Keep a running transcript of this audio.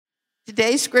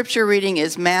Today's scripture reading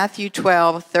is Matthew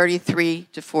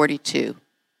 12:33-42.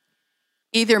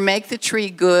 Either make the tree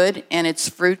good and its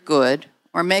fruit good,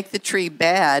 or make the tree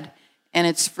bad and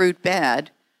its fruit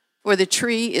bad, for the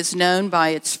tree is known by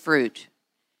its fruit.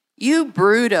 You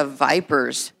brood of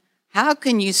vipers, how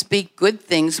can you speak good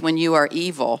things when you are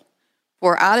evil?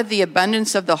 For out of the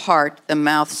abundance of the heart the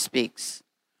mouth speaks.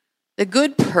 The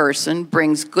good person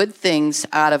brings good things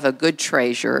out of a good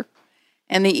treasure,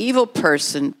 and the evil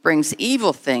person brings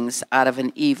evil things out of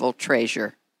an evil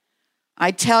treasure.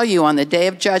 I tell you, on the day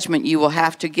of judgment you will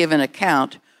have to give an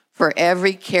account for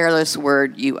every careless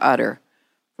word you utter.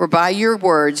 For by your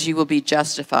words you will be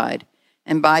justified,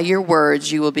 and by your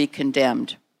words you will be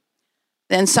condemned.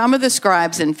 Then some of the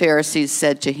scribes and Pharisees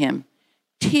said to him,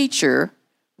 Teacher,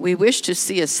 we wish to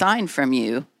see a sign from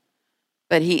you.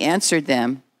 But he answered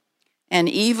them, An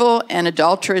evil and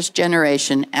adulterous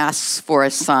generation asks for a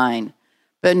sign,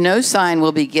 but no sign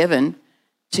will be given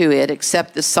to it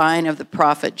except the sign of the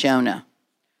prophet Jonah.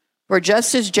 For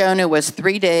just as Jonah was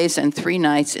 3 days and 3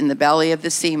 nights in the belly of the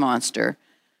sea monster,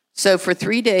 so for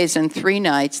 3 days and 3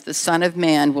 nights the Son of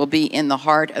Man will be in the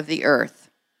heart of the earth.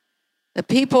 The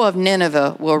people of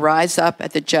Nineveh will rise up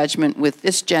at the judgment with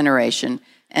this generation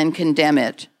and condemn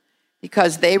it,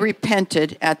 because they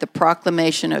repented at the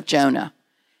proclamation of Jonah.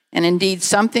 And indeed,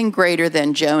 something greater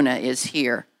than Jonah is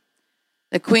here.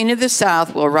 The queen of the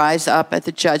south will rise up at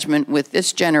the judgment with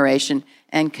this generation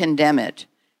and condemn it,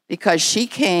 because she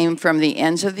came from the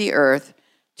ends of the earth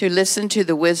to listen to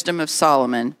the wisdom of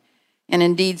Solomon, and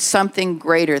indeed something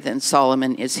greater than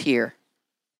Solomon is here.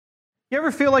 You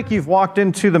ever feel like you've walked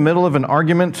into the middle of an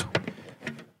argument?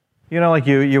 You know, like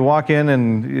you walk in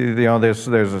and there's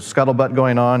a scuttlebutt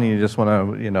going on, and you just want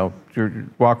to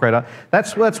walk right out.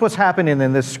 That's what's happening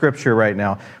in this scripture right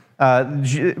now.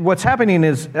 What's happening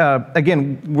is,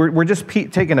 again, we're just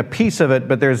taking a piece of it,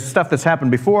 but there's stuff that's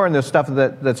happened before and there's stuff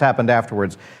that's happened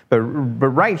afterwards. But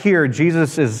right here,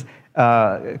 Jesus is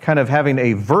kind of having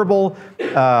a verbal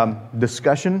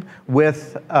discussion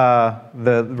with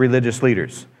the religious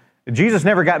leaders. Jesus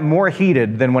never got more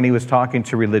heated than when he was talking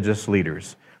to religious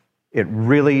leaders. It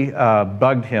really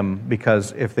bugged him,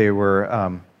 because if they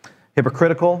were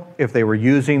hypocritical, if they were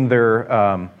using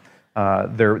their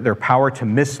power to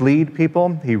mislead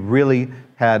people, he really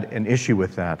had an issue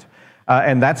with that.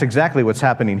 And that's exactly what's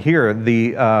happening here.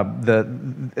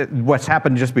 What's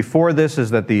happened just before this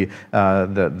is that the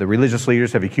religious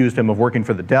leaders have accused him of working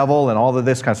for the devil and all of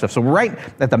this kind of stuff. So right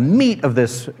at the meat of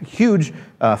this huge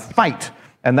fight,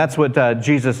 and that's what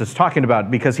Jesus is talking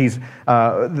about, because he's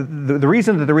the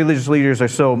reason that the religious leaders are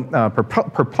so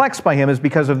perplexed by him is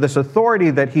because of this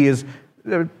authority that he is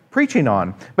preaching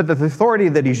on. But the authority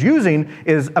that he's using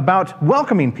is about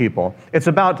welcoming people. It's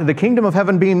about the kingdom of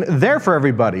heaven being there for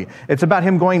everybody. It's about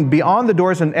him going beyond the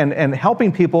doors and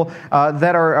helping people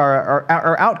that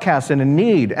are outcasts and in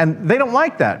need. And they don't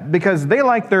like that, because they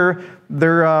like their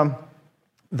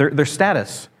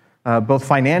status, both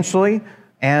financially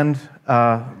and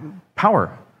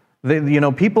power.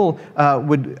 People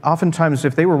would oftentimes,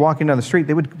 if they were walking down the street,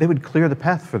 they would clear the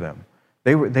path for them.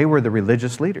 They were the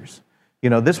religious leaders.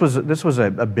 This was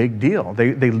a big deal.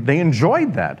 They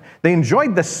enjoyed that. They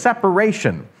enjoyed the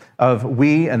separation of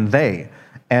we and they.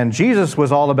 And Jesus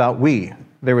was all about we.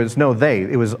 There was no they.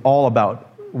 It was all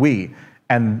about we.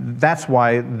 And that's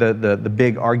why the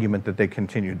big argument that they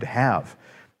continued to have.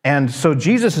 And so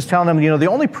Jesus is telling them, the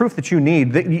only proof that you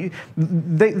need, they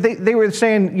were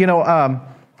saying,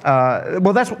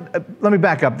 let me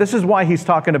back up. This is why he's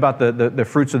talking about the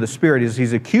fruits of the Spirit. Is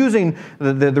he's accusing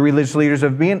the religious leaders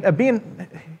of being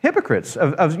hypocrites.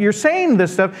 Of you're saying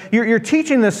this stuff, you're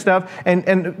teaching this stuff,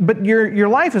 but your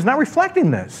life is not reflecting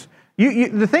this.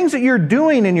 The things that you're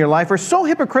doing in your life are so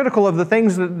hypocritical of the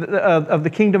things of the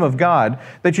kingdom of God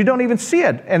that you don't even see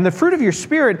it. And the fruit of your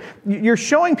Spirit, you're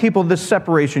showing people this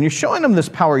separation. You're showing them this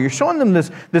power. You're showing them this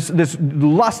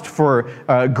lust for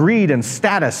greed and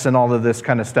status and all of this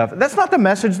kind of stuff. That's not the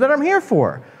message that I'm here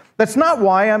for. That's not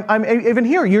why I'm even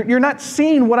here. You're not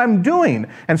seeing what I'm doing.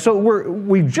 And so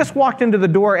we just walked into the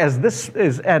door as this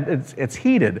is it's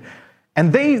heated.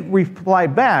 And they reply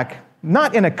back,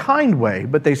 not in a kind way,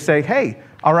 but they say, hey,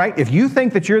 all right, if you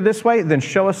think that you're this way, then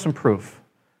show us some proof.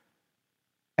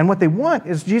 And what they want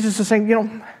is Jesus is saying,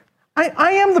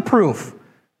 I am the proof.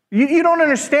 You don't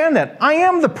understand that. I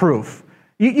am the proof.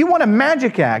 You want a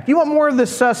magic act. You want more of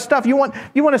this stuff. You want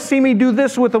to see me do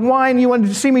this with the wine. You want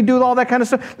to see me do all that kind of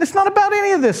stuff. It's not about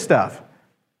any of this stuff.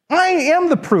 I am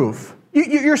the proof.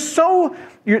 You're so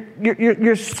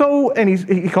you're so, and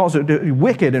he calls it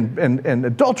wicked and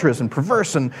adulterous and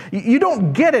perverse, and you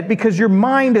don't get it because your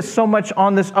mind is so much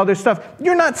on this other stuff.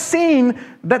 You're not seeing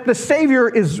that the Savior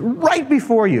is right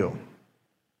before you.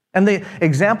 And the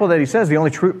example that he says, the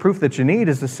only proof that you need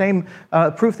is the same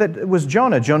proof that was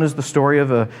Jonah. Jonah's the story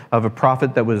of a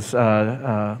prophet that was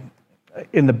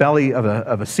in the belly of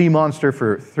a sea monster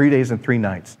for 3 days and 3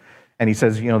 nights. And he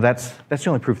says, that's the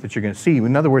only proof that you're going to see.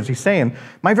 In other words, he's saying,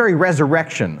 my very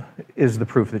resurrection is the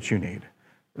proof that you need.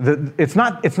 It's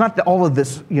not all of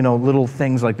this, little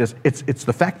things like this. It's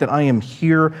the fact that I am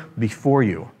here before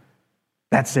you.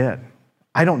 That's it.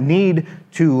 I don't need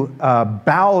to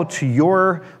bow to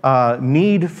your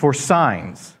need for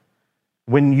signs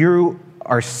when you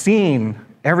are seeing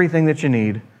everything that you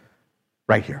need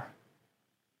right here.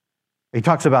 He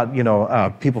talks about,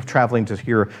 people traveling to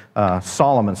hear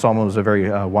Solomon. Solomon was a very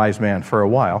wise man for a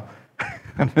while.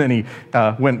 And then he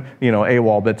went,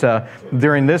 AWOL. But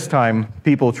during this time,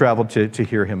 people traveled to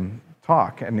hear him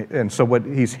talk. And so what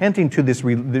he's hinting to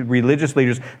the religious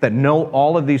leaders that know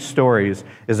all of these stories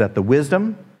is that the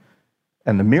wisdom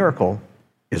and the miracle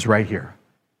is right here.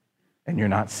 And you're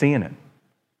not seeing it.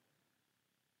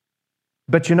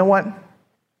 But you know what?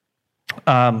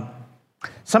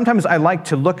 Sometimes I like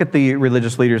to look at the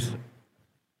religious leaders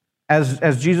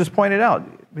as Jesus pointed out,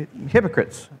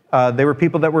 hypocrites. They were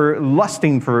people that were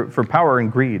lusting for power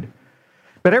and greed.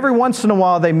 But every once in a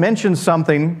while, they mention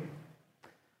something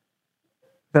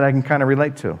that I can kind of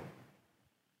relate to.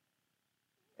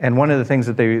 And one of the things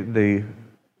that they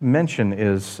mention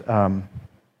is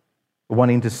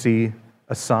wanting to see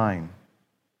a sign,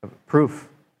 proof.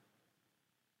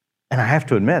 And I have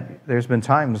to admit, there's been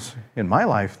times in my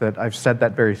life that I've said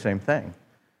that very same thing.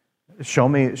 Show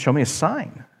me a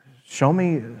sign. Show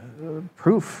me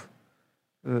proof.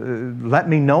 Let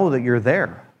me know that you're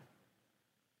there.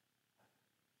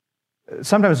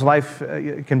 Sometimes life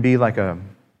can be like a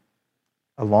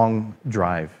long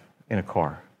drive in a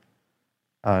car.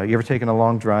 You ever taken a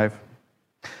long drive?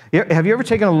 Have you ever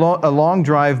taken a long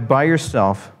drive by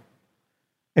yourself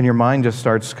and your mind just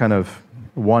starts kind of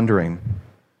wandering?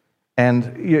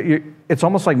 And it's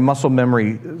almost like muscle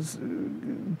memory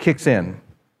kicks in.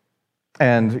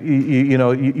 And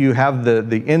you have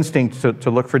the instinct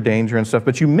to look for danger and stuff,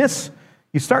 but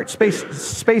you start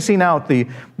spacing out the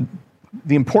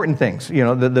important things,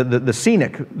 the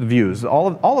scenic views,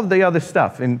 all of the other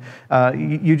stuff. And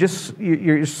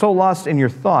you're so lost in your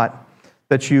thought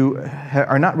that you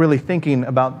are not really thinking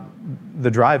about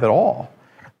the drive at all.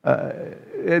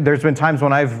 There's been times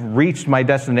when I've reached my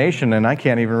destination and I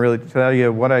can't even really tell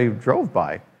you what I drove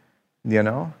by,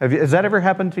 Has that ever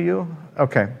happened to you?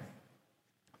 Okay.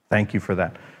 Thank you for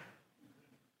that.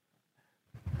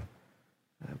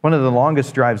 One of the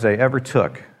longest drives I ever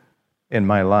took in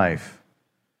my life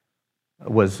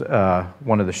was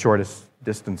one of the shortest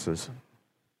distances.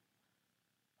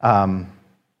 I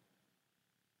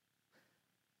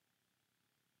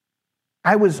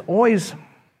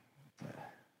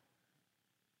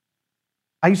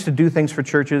used to do things for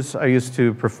churches. I used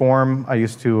to perform. I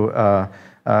used to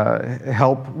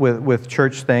help with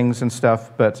church things and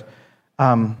stuff. But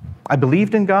I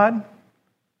believed in God.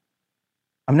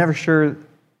 I'm never sure.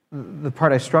 The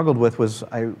part I struggled with was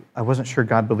I wasn't sure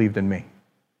God believed in me.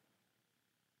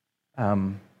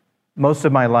 Most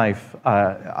of my life,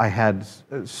 I had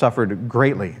suffered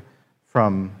greatly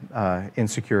from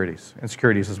insecurities.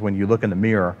 Insecurities is when you look in the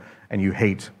mirror and you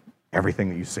hate everything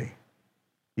that you see.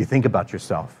 You think about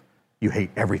yourself. You hate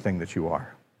everything that you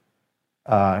are.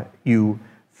 You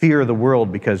fear the world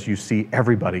because you see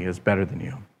everybody as better than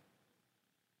you.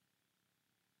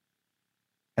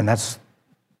 And that's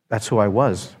who I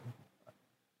was.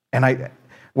 And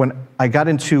when I got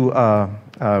into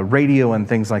radio and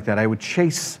things like that, I would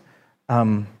chase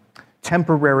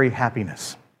temporary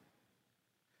happiness.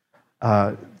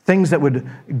 Things that would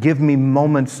give me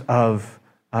moments of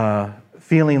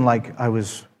feeling like I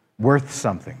was worth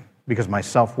something because my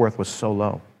self-worth was so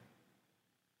low.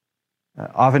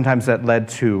 Oftentimes that led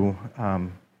to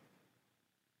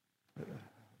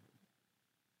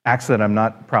acts that I'm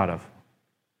not proud of.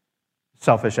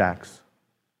 Selfish acts,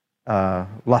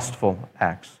 lustful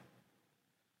acts,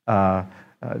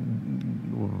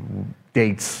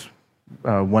 dates,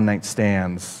 one-night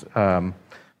stands,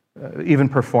 even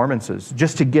performances,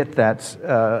 just to get that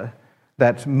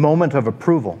moment of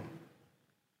approval.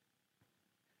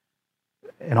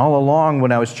 And all along,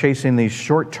 when I was chasing these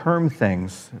short-term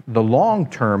things, the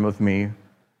long-term of me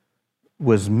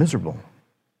was miserable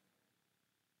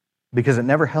because it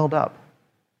never held up.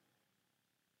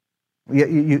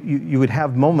 You would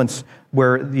have moments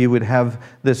where you would have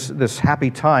this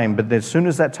happy time, but as soon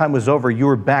as that time was over, you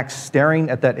were back staring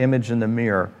at that image in the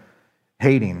mirror,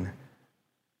 hating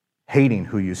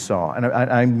who you saw. And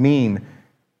I mean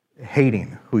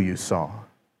hating who you saw.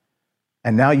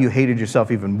 And now you hated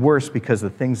yourself even worse because the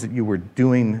things that you were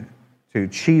doing to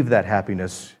achieve that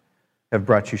happiness have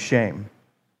brought you shame.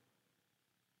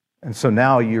 And so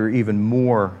now you're even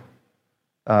more,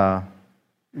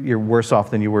 you're worse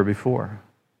off than you were before.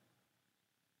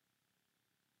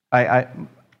 I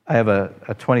have a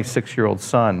 26-year-old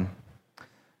son,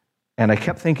 and I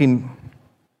kept thinking,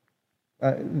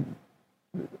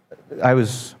 I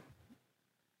was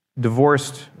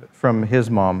divorced from his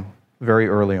mom very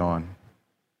early on.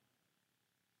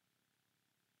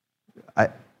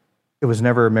 It was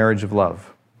never a marriage of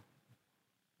love.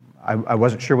 I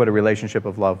wasn't sure what a relationship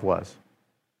of love was.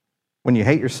 When you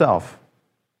hate yourself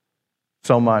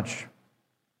so much,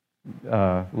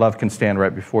 love can stand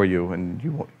right before you, and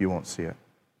you won't see it.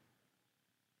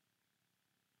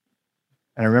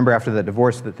 And I remember after that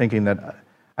divorce thinking that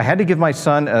I had to give my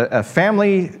son a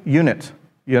family unit.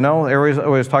 You know, they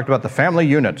always talked about the family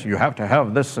unit. You have to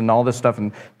have this and all this stuff,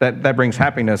 and that brings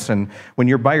happiness. And when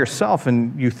you're by yourself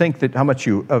and you think that how much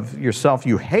of yourself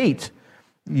you hate,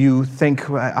 you think,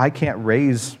 I can't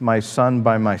raise my son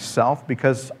by myself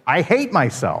because I hate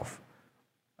myself.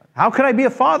 How could I be a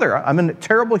father? I'm a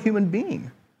terrible human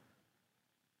being.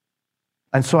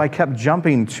 And so I kept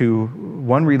jumping to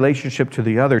one relationship to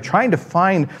the other, trying to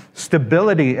find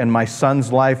stability in my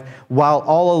son's life, while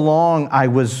all along I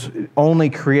was only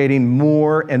creating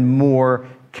more and more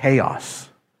chaos.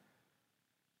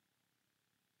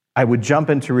 I would jump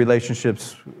into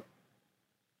relationships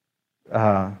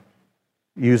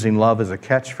using love as a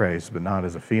catchphrase, but not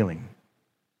as a feeling.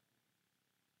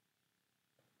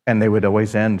 And they would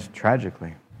always end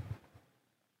tragically.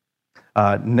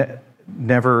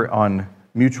 Never on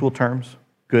mutual terms,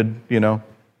 good, you know,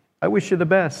 I wish you the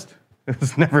best. It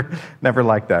was never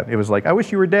like that. It was like, I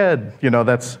wish you were dead. You know,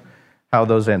 that's how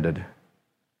those ended.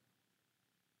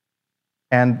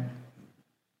 And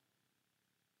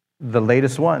the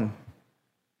latest one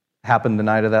happened the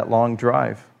night of that long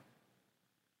drive.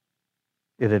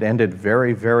 It had ended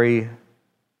very, very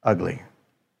ugly.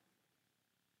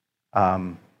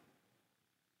 And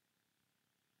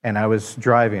I was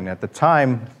driving. At the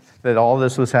time that all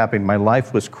this was happening, my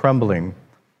life was crumbling.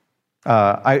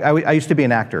 I used to be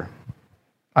an actor.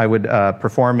 I would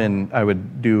I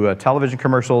would do television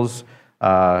commercials.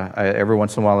 Every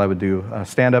once in a while I would do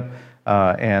stand-up.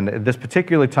 And at this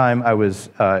particular time, I was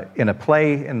in a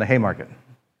play in the Haymarket.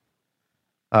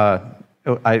 I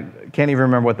can't even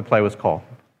remember what the play was called.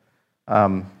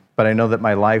 But I know that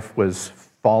my life was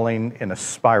falling in a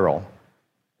spiral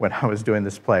when I was doing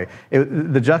this play.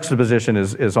 The juxtaposition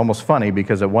is almost funny,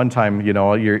 because at one time, you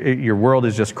know, your world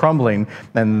is just crumbling,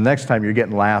 and the next time you're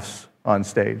getting laughs on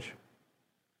stage.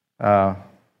 The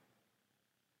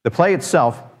play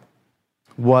itself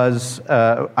was,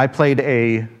 I played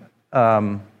a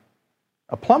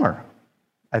plumber,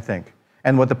 I think.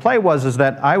 And what the play was is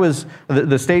that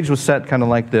the stage was set kind of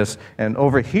like this, and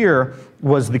over here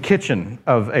was the kitchen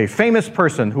of a famous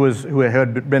person who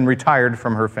had been retired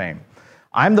from her fame.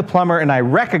 I'm the plumber, and I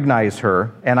recognize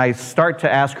her, and I start to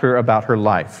ask her about her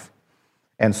life.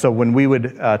 And so when we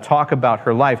would talk about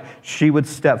her life, she would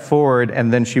step forward,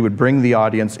 and then she would bring the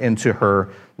audience into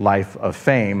her life of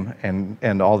fame, and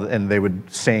they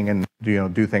would sing and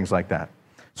do things like that.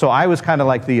 So I was kind of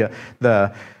like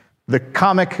the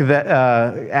comic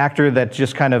actor that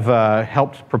just kind of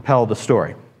helped propel the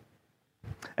story.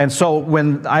 And so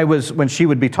when she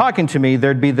would be talking to me,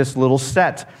 there'd be this little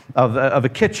set of a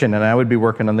kitchen, and I would be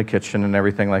working on the kitchen and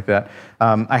everything like that.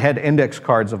 I had index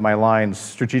cards of my lines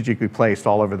strategically placed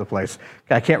all over the place.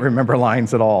 I can't remember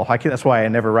lines at all. That's why I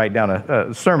never write down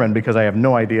a sermon, because I have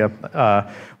no idea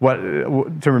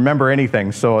to remember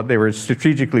anything. So they were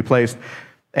strategically placed.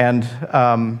 And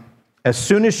as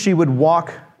soon as she would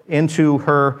walk into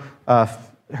her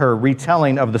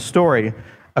retelling of the story,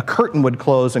 a curtain would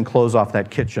close and close off that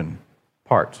kitchen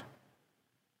part.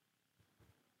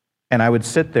 And I would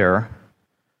sit there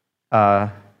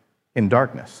in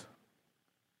darkness.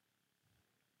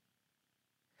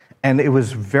 And it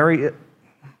was a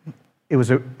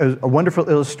wonderful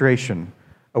illustration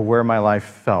of where my life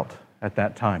felt at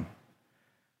that time.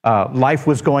 Life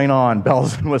was going on,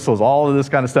 bells and whistles, all of this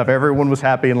kind of stuff. Everyone was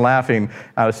happy and laughing.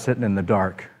 I was sitting in the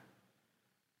dark,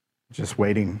 just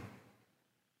waiting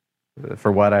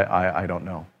for what I don't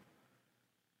know.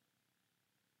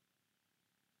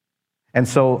 And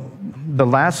so the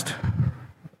last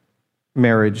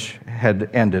marriage had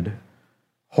ended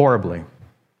horribly.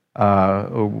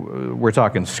 We're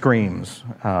talking screams,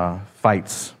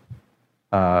 fights,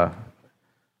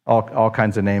 all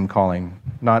kinds of name calling,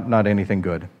 not anything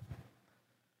good.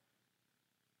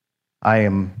 I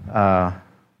am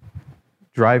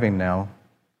driving now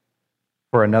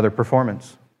for another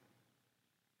performance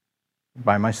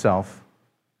by myself.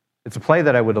 It's a play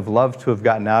that I would have loved to have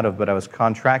gotten out of, but I was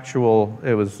contractual.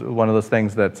 It was one of those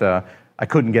things that I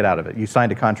couldn't get out of it. You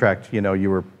signed a contract, you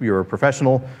were a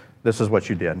professional. This is what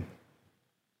you did.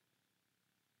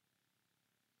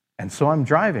 And so I'm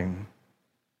driving.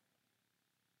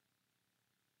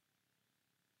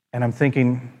 And I'm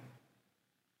thinking,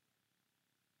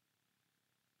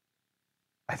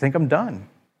 I think I'm done.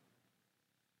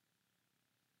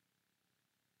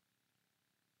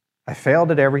 I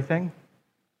failed at everything.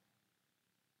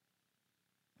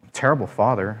 I'm a terrible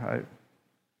father.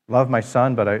 I love my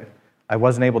son, but I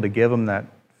wasn't able to give him that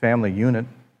family unit.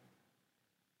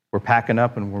 We're packing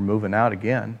up and we're moving out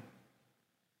again.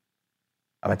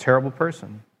 I'm a terrible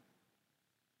person.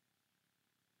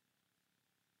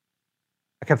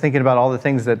 I kept thinking about all the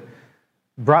things that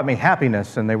brought me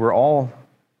happiness, and they were all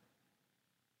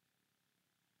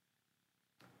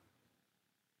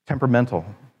temperamental,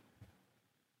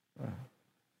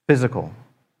 physical,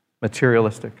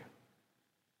 materialistic.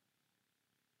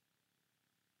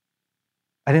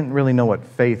 I didn't really know what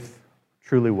faith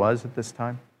truly was at this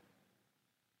time.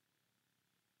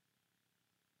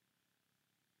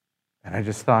 And I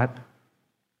just thought,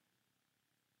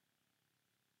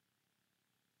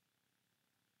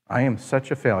 I am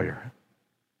such a failure.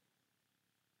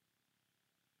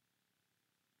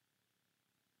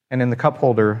 And in the cup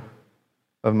holder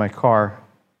of my car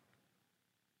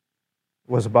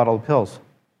was a bottle of pills.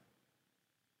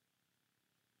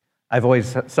 I've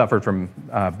always suffered from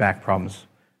back problems.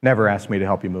 Never asked me to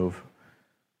help you move.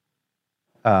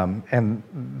 And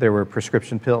there were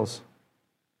prescription pills.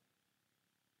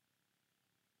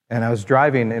 And I was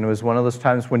driving, and it was one of those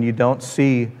times when you don't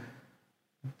see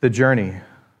the journey.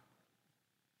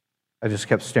 I just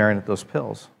kept staring at those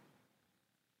pills.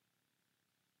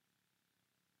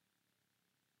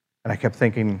 And I kept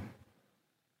thinking,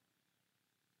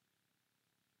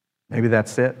 maybe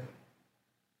that's it.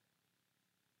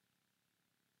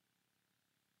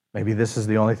 Maybe this is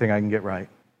the only thing I can get right.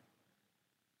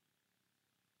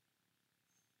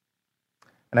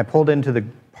 And I pulled into the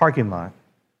parking lot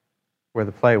where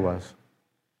the play was.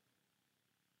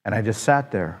 And I just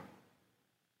sat there.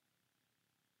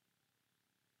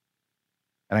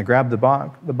 And I grabbed the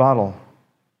bottle.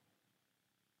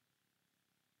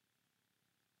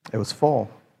 It was full.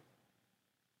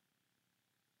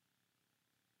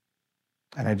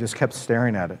 And I just kept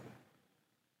staring at it.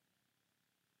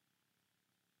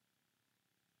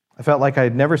 I felt like I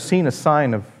had never seen a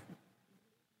sign of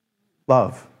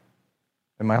love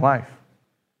in my life.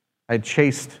 I had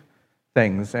chased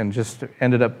things and just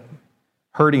ended up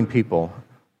hurting people.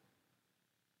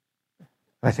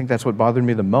 I think that's what bothered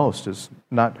me the most, is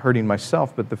not hurting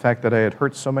myself, but the fact that I had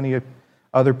hurt so many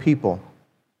other people.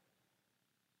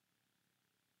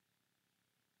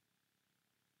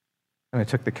 And I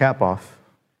took the cap off.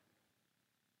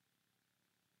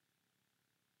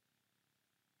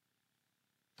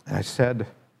 And I said,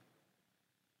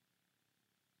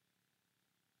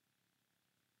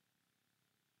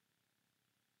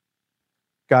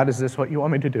 God, is this what you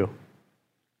want me to do?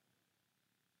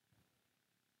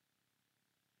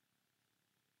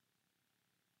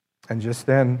 And just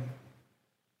then,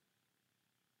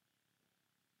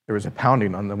 there was a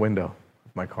pounding on the window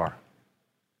of my car.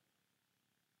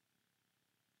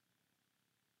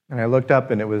 And I looked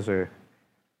up, and it was a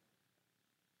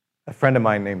friend of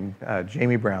mine named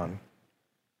Jamie Brown,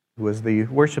 who was the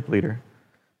worship leader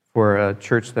for a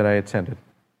church that I attended.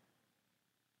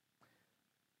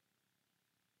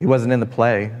 He wasn't in the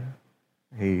play,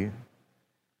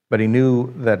 but he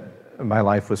knew that my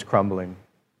life was crumbling.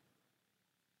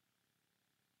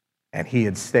 And he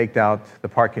had staked out the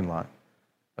parking lot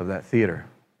of that theater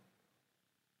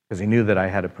because he knew that I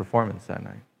had a performance that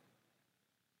night.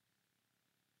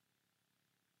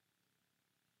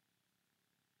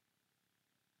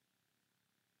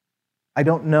 I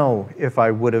don't know if I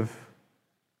would have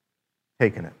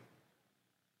taken it.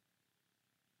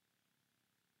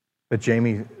 But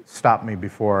Jamie stopped me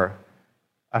before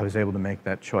I was able to make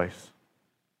that choice.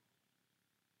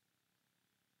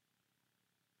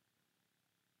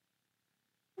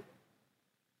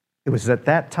 It was at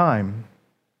that time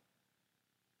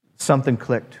something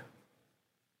clicked.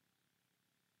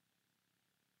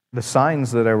 The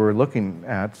signs that I were looking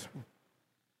at,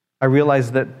 I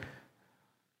realized that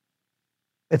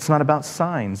it's not about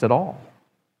signs at all.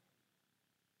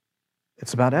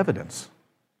 It's about evidence.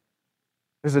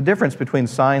 There's a difference between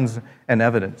signs and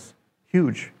evidence.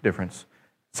 Huge difference.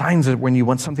 Signs are when you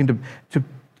want something to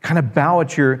kind of bow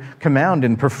at your command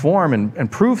and perform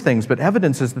and prove things, but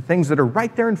evidence is the things that are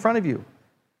right there in front of you.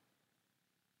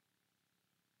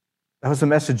 That was the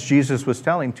message Jesus was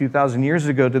telling 2,000 years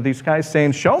ago to these guys,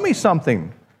 saying, show me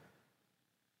something.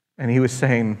 And he was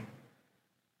saying,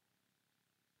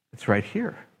 it's right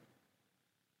here.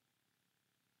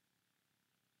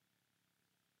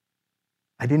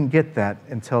 I didn't get that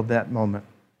until that moment.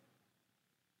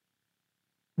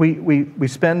 We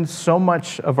spend so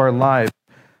much of our lives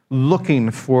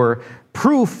looking for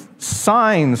proof,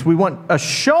 signs. We want a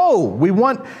show. We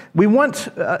want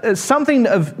something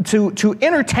to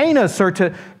entertain us or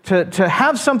to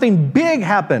have something big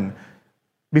happen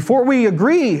before we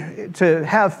agree to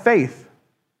have faith.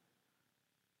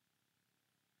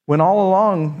 When all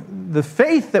along, the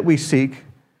faith that we seek,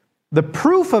 the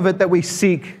proof of it that we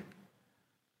seek,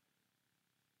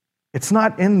 it's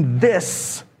not in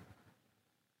this.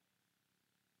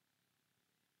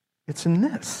 It's in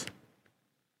this.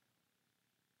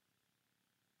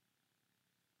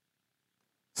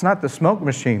 It's not the smoke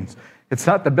machines. It's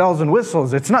not the bells and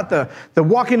whistles. It's not the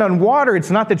walking on water. It's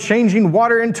not the changing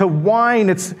water into wine.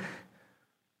 It's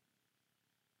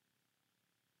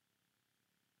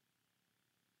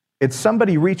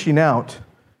somebody reaching out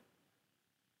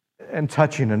and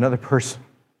touching another person.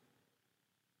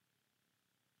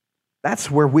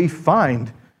 That's where we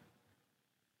find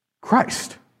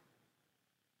Christ.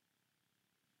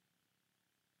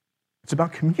 It's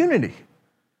about community.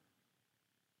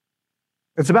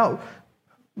 It's about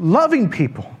loving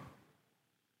people.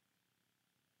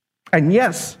 And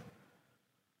yes,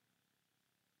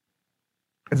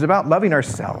 it's about loving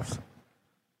ourselves.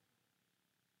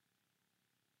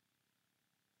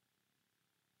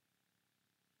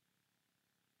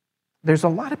 There's a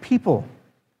lot of people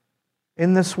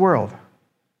in this world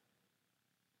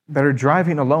that are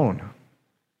driving alone.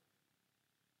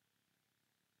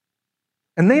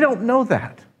 And they don't know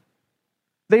that.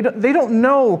 They don't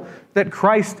know that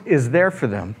Christ is there for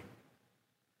them.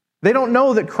 They don't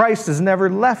know that Christ has never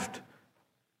left.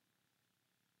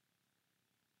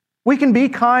 We can be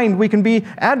kind. We can be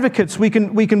advocates. We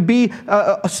can be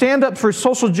stand up for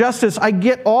social justice. I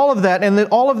get all of that, and that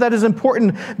all of that is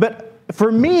important. But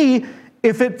for me,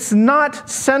 if it's not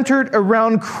centered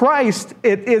around Christ,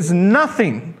 it is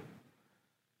nothing.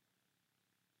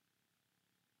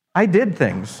 I did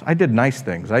things. I did nice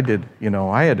things. I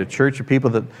had a church of people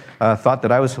that thought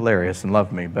that I was hilarious and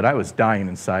loved me, but I was dying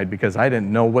inside because I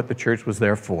didn't know what the church was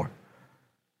there for.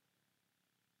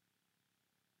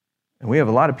 And we have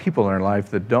a lot of people in our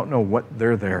life that don't know what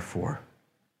they're there for.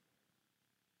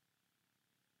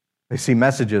 They see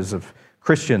messages of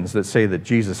Christians that say that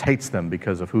Jesus hates them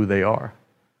because of who they are.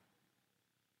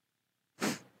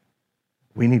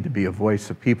 We need to be a voice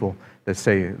of people that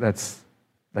say that's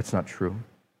not true.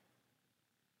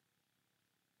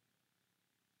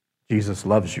 Jesus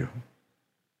loves you.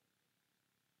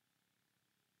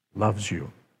 Loves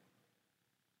you.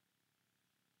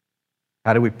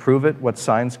 How do we prove it? What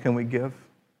signs can we give?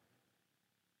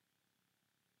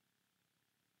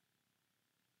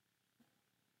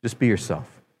 Just be yourself.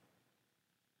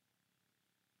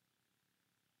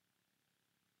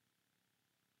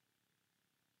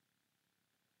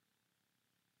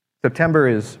 September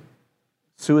is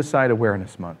Suicide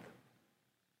Awareness Month.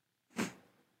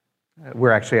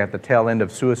 We're actually at the tail end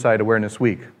of Suicide Awareness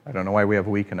Week. I don't know why we have a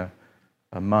week and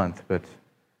a month, but as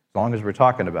long as we're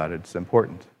talking about it, it's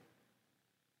important.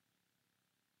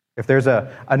 If there's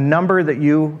a number that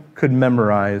you could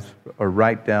memorize or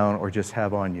write down or just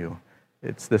have on you,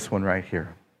 it's this one right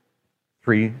here.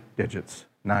 3 digits,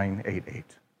 988.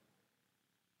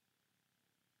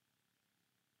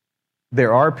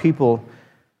 There are people,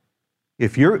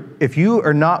 if you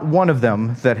are not one of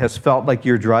them that has felt like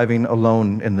you're driving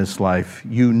alone in this life,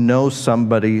 you know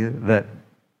somebody that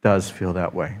does feel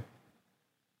that way.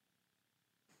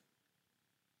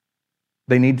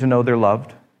 They need to know they're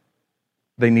loved.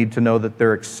 They need to know that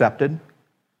they're accepted.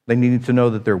 They need to know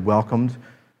that they're welcomed.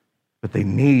 But they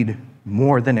need,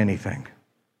 more than anything,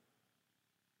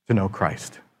 to know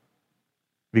Christ.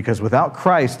 Because without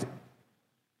Christ,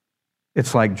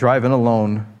 it's like driving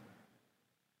alone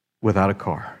without a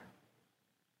car.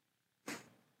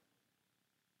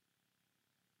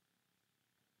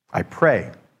 I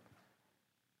pray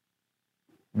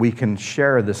we can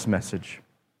share this message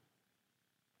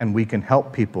and we can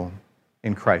help people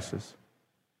in crisis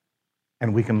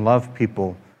and we can love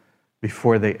people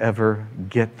before they ever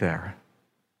get there.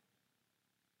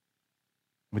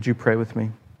 Would you pray with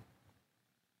me?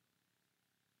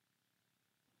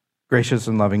 Gracious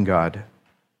and loving God,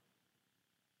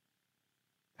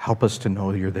 help us to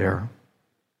know you're there.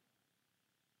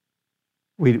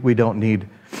 We don't need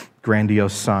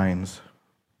grandiose signs.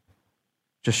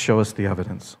 Just show us the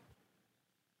evidence.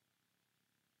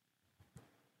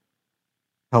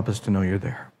 Help us to know you're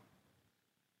there.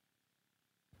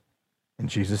 In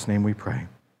Jesus' name we pray.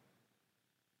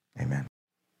 Amen.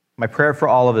 My prayer for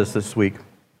all of us this week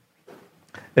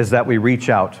is that we reach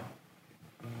out.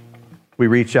 We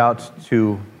reach out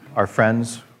to our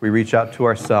friends. We reach out to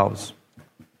ourselves.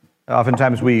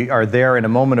 Oftentimes we are there in a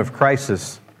moment of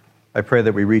crisis. I pray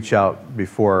that we reach out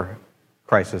before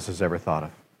crisis is ever thought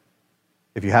of.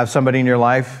 If you have somebody in your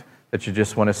life that you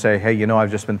just want to say, hey,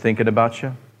 I've just been thinking about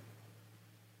you,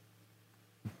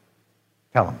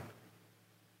 tell them.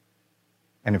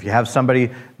 And if you have somebody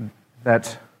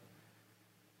that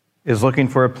is looking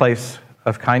for a place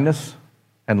of kindness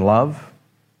and love,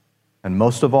 and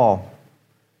most of all,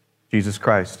 Jesus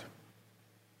Christ,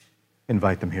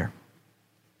 invite them here,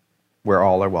 where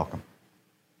all are welcome.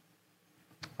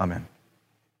 Amen.